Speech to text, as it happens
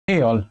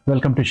Hey all,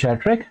 welcome to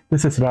ShareTrek.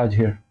 This is Raj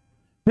here.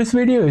 This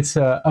video is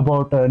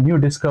about a new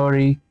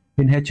discovery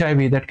in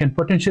HIV that can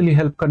potentially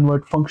help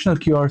convert functional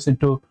cures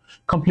into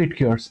complete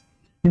cures.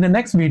 In the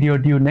next video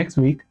due next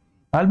week,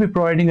 I'll be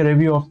providing a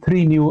review of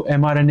 3 new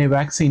mRNA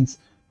vaccines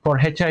for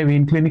HIV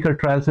in clinical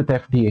trials with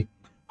FDA.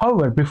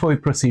 However, before we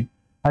proceed,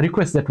 I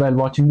request that while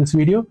watching this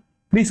video,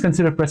 please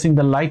consider pressing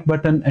the like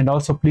button and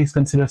also please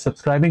consider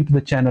subscribing to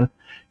the channel.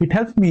 It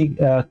helps me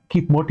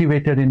keep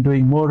motivated in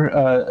doing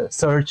more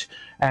search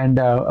and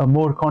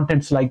more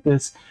contents like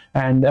this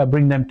and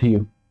bring them to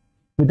you.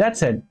 With that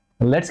said,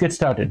 let's get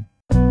started.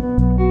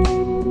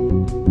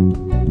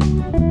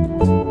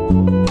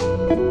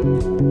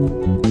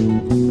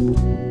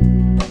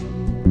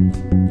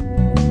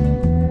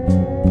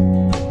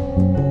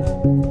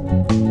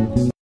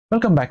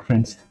 Welcome back,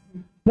 friends.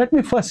 Let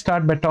me first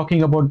start by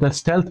talking about the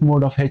stealth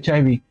mode of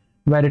HIV,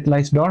 where it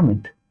lies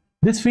dormant.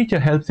 This feature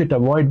helps it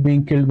avoid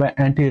being killed by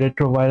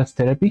antiretrovirus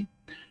therapy.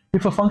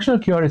 If a functional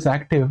cure is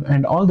active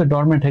and all the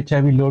dormant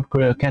HIV load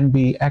can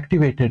be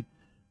activated,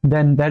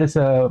 then there is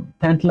a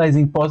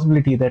tantalizing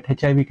possibility that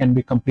HIV can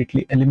be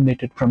completely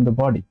eliminated from the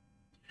body.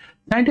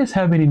 Scientists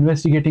have been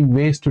investigating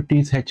ways to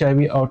tease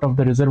HIV out of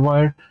the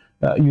reservoir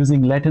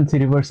using latency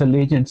reversal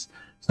agents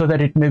so that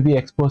it may be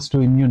exposed to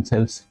immune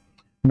cells.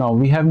 Now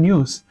we have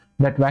news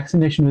that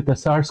vaccination with the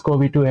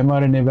SARS-CoV-2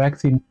 mRNA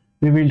vaccine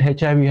revealed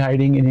HIV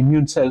hiding in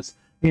immune cells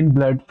in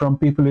blood from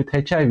people with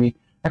HIV,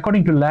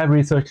 according to lab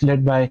research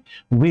led by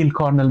Weill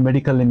Cornell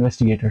medical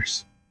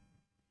investigators.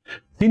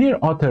 Senior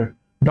author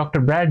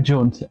Dr. Brad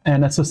Jones,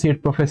 an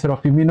associate professor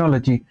of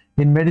immunology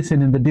in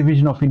medicine in the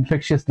Division of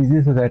Infectious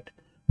Diseases at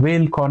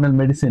Weill Cornell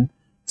Medicine,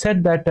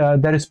 said that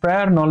there is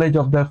prior knowledge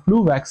of the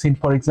flu vaccine,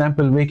 for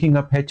example, waking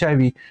up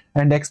HIV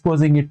and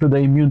exposing it to the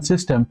immune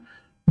system,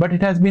 but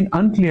it has been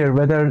unclear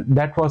whether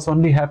that was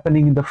only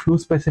happening in the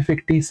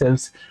flu-specific T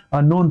cells,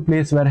 a known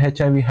place where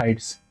HIV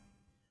hides.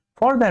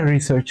 For that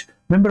research,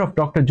 member of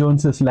Dr.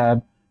 Jones's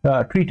lab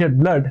treated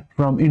blood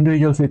from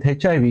individuals with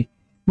HIV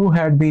who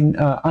had been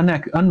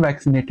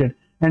unvaccinated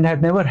and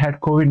had never had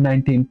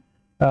COVID-19,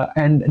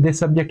 and they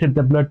subjected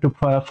the blood to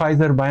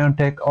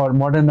Pfizer-BioNTech or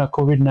Moderna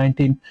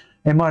COVID-19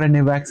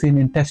 mRNA vaccine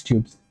in test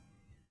tubes.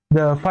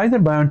 The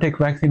Pfizer-BioNTech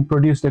vaccine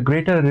produced a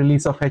greater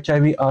release of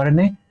HIV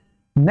RNA.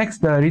 Next,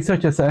 the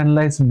researchers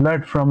analyzed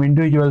blood from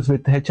individuals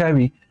with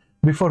HIV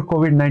before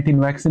COVID-19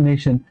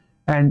 vaccination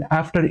and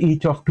after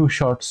each of 2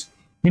 shots.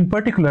 In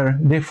particular,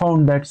 they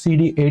found that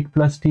CD8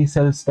 plus T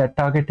cells that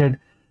targeted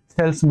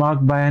cells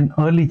marked by an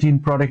early gene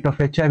product of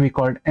HIV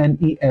called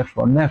NEF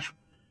or NEF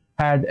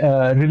had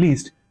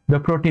released the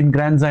protein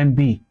granzyme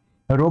B,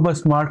 a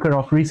robust marker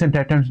of recent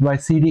attempts by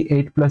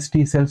CD8 plus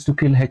T cells to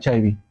kill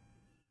HIV.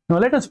 Now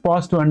let us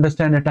pause to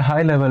understand at a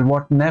high level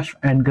what NEF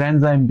and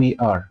granzyme B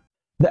are.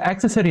 The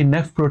accessory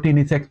NEF protein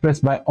is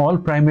expressed by all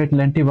primate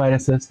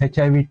lentiviruses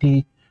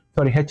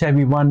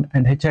HIV1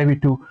 and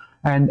HIV2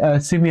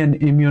 and simian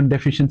immune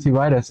deficiency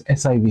virus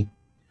SIV.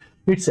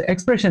 Its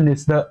expression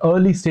is in the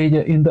early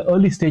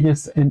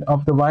stages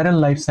of the viral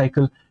life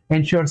cycle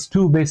ensures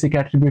 2 basic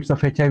attributes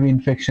of HIV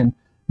infection.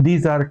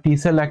 These are T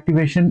cell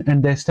activation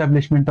and the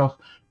establishment of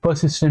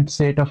persistent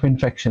state of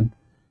infection.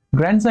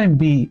 Granzyme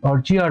B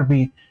or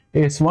GRB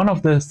is one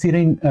of the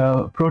serine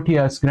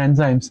protease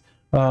granzymes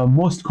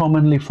most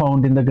commonly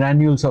found in the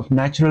granules of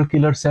natural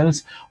killer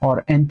cells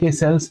or NK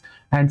cells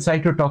and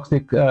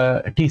cytotoxic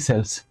T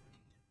cells.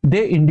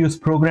 They induce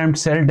programmed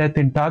cell death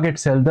in target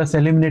cell, thus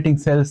eliminating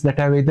cells that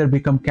have either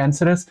become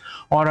cancerous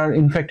or are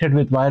infected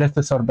with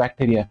viruses or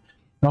bacteria.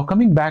 Now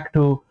coming back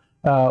to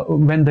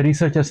when the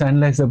researchers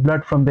analyzed the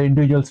blood from the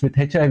individuals with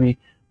HIV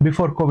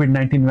before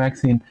COVID-19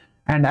 vaccine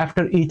and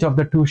after each of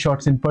the 2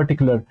 shots in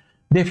particular,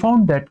 they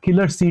found that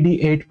killer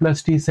CD8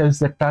 plus T cells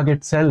that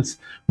target cells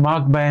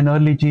marked by an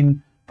early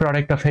gene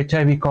product of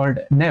HIV called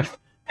NEF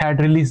had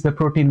released the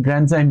protein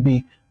granzyme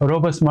B, a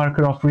robust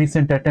marker of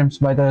recent attempts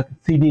by the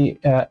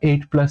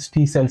CD8 plus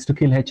T cells to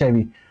kill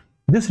HIV.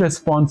 This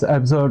response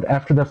observed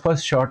after the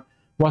first shot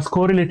was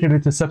correlated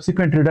with a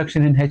subsequent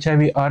reduction in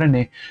HIV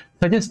RNA,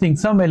 suggesting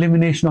some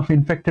elimination of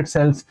infected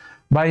cells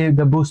by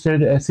the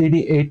boosted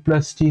CD8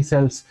 plus T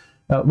cells.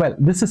 Well,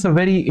 this is a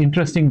very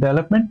interesting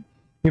development.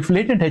 If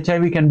latent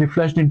HIV can be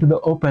flushed into the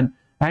open,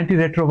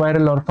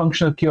 antiretroviral or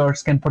functional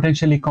cures can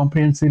potentially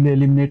comprehensively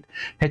eliminate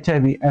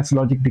HIV as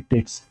logic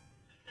dictates.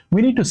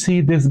 We need to see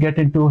this get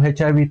into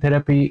HIV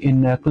therapy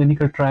in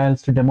clinical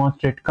trials to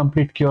demonstrate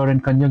complete cure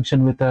in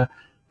conjunction with a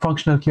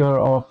functional cure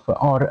or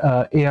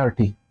ART.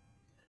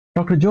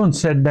 Dr.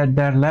 Jones said that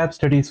their lab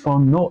studies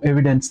found no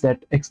evidence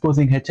that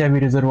exposing HIV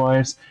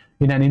reservoirs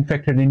in an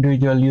infected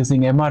individual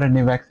using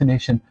mRNA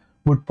vaccination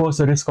would pose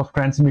a risk of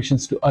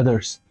transmissions to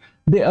others.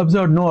 They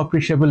observed no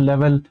appreciable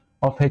level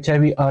of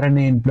HIV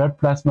RNA in blood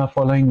plasma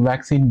following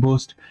vaccine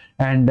boost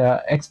and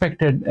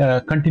expected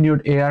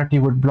continued ART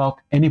would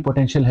block any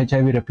potential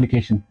HIV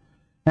replication.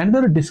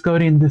 Another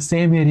discovery in the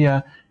same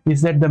area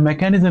is that the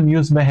mechanism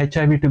used by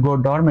HIV to go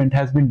dormant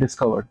has been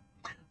discovered.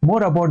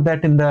 More about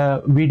that in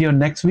the video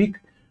next week.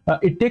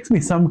 It takes me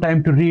some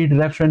time to read,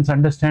 reference,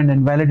 understand,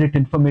 and validate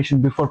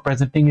information before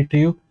presenting it to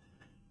you.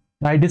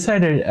 I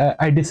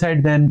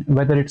decide then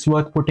whether it's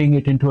worth putting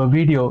it into a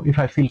video if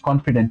I feel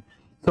confident.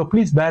 So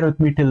please bear with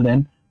me till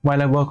then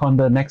while I work on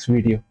the next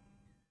video.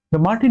 The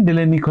Martin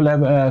Delaney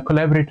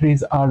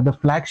collaboratories are the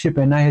flagship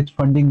NIH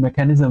funding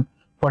mechanism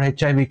for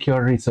HIV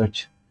cure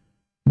research.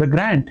 The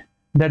grant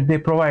that they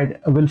provide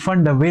will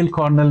fund a whale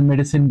cornell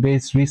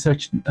medicine-based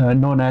research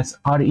known as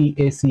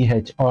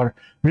REACH, or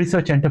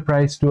Research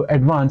Enterprise to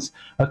Advance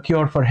a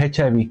Cure for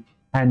HIV,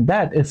 and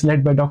that is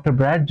led by Dr.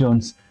 Brad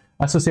Jones,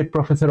 Associate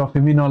Professor of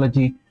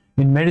Immunology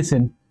in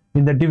Medicine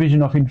in the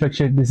Division of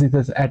Infectious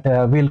Diseases at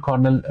Weill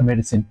Cornell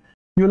Medicine.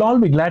 You'll all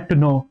be glad to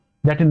know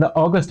that in the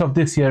August of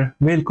this year,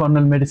 Weill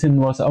Cornell Medicine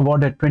was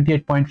awarded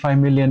 $28.5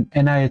 million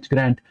NIH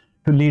grant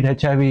to lead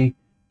HIV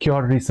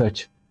cure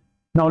research.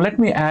 Now let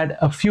me add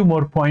a few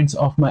more points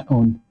of my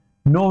own.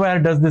 Nowhere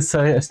does this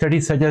study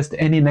suggest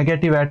any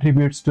negative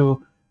attributes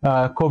to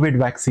COVID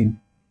vaccine.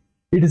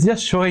 It is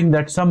just showing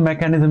that some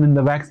mechanism in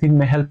the vaccine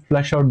may help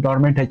flush out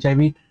dormant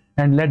HIV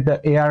and let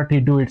the ART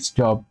do its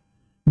job.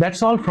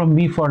 That's all from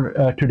me for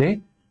today.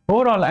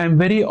 Overall, I am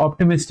very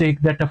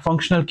optimistic that a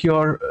functional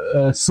cure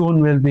soon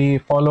will be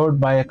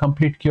followed by a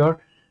complete cure.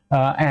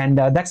 And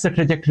that's the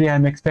trajectory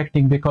I'm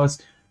expecting,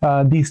 because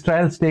these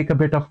trials take a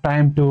bit of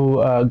time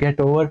to get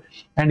over.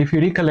 And if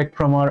you recollect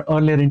from our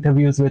earlier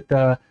interviews with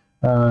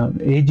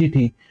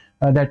AGT,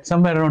 that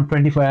somewhere around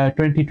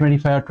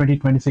 2025 or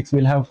 2026,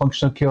 we'll have a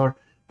functional cure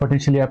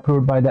potentially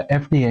approved by the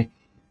FDA.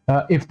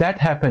 If that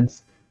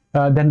happens,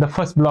 then the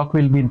first block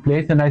will be in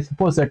place. And I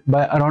suppose that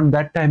by around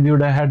that time, we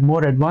would have had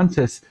more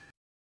advances.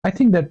 I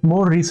think that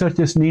more research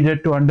is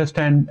needed to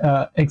understand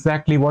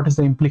exactly what is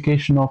the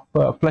implication of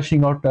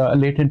flushing out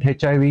latent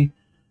HIV,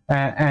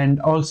 and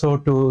also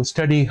to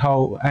study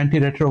how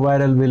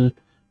antiretroviral will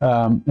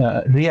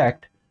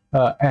react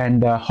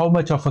and how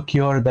much of a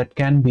cure that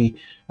can be.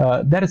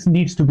 There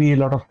needs to be a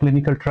lot of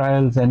clinical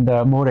trials and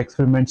more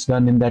experiments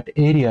done in that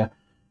area.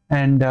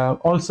 And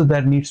also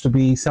there needs to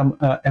be some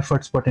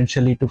efforts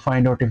potentially to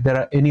find out if there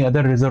are any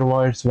other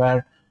reservoirs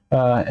where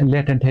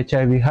latent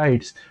HIV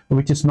hides,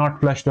 which is not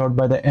flushed out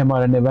by the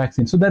mRNA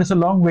vaccine. So there is a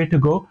long way to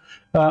go,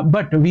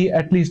 but we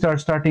at least are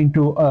starting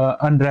to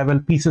unravel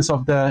pieces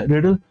of the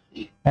riddle.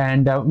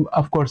 And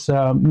of course,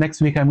 next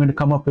week I'm going to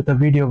come up with a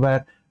video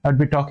where I'll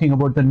be talking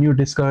about the new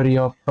discovery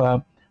of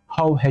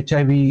how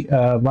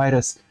HIV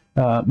virus,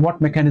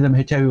 what mechanism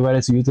HIV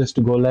virus uses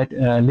to go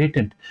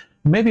latent.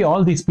 Maybe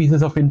all these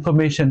pieces of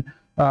information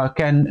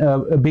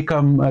can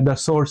become the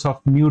source of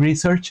new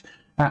research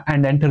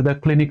and enter the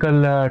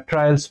clinical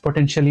trials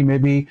potentially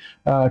maybe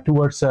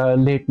towards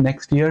late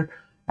next year.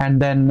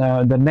 And then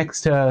the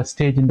next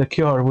stage in the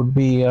cure would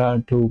be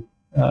to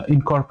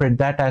incorporate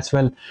that as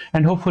well.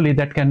 And hopefully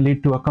that can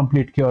lead to a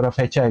complete cure of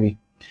HIV.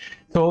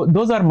 So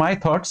those are my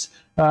thoughts.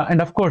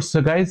 And of course,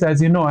 guys,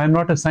 as you know, I'm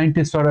not a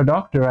scientist or a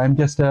doctor. I'm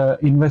just an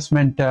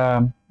investment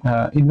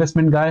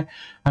guy.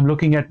 I'm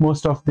looking at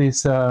most of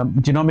these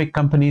genomic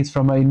companies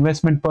from an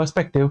investment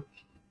perspective.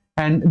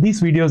 And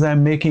these videos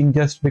I'm making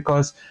just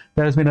because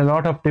there has been a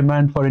lot of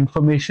demand for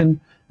information,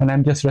 and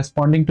I'm just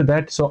responding to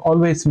that. So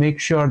always make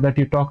sure that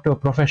you talk to a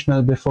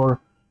professional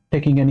before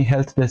taking any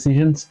health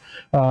decisions.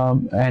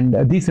 And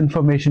this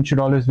information should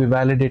always be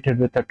validated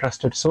with a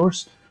trusted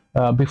source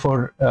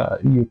before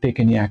you take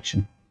any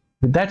action.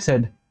 With that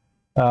said,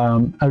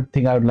 I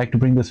think I would like to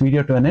bring this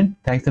video to an end.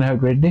 Thanks and have a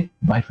great day.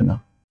 Bye for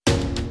now.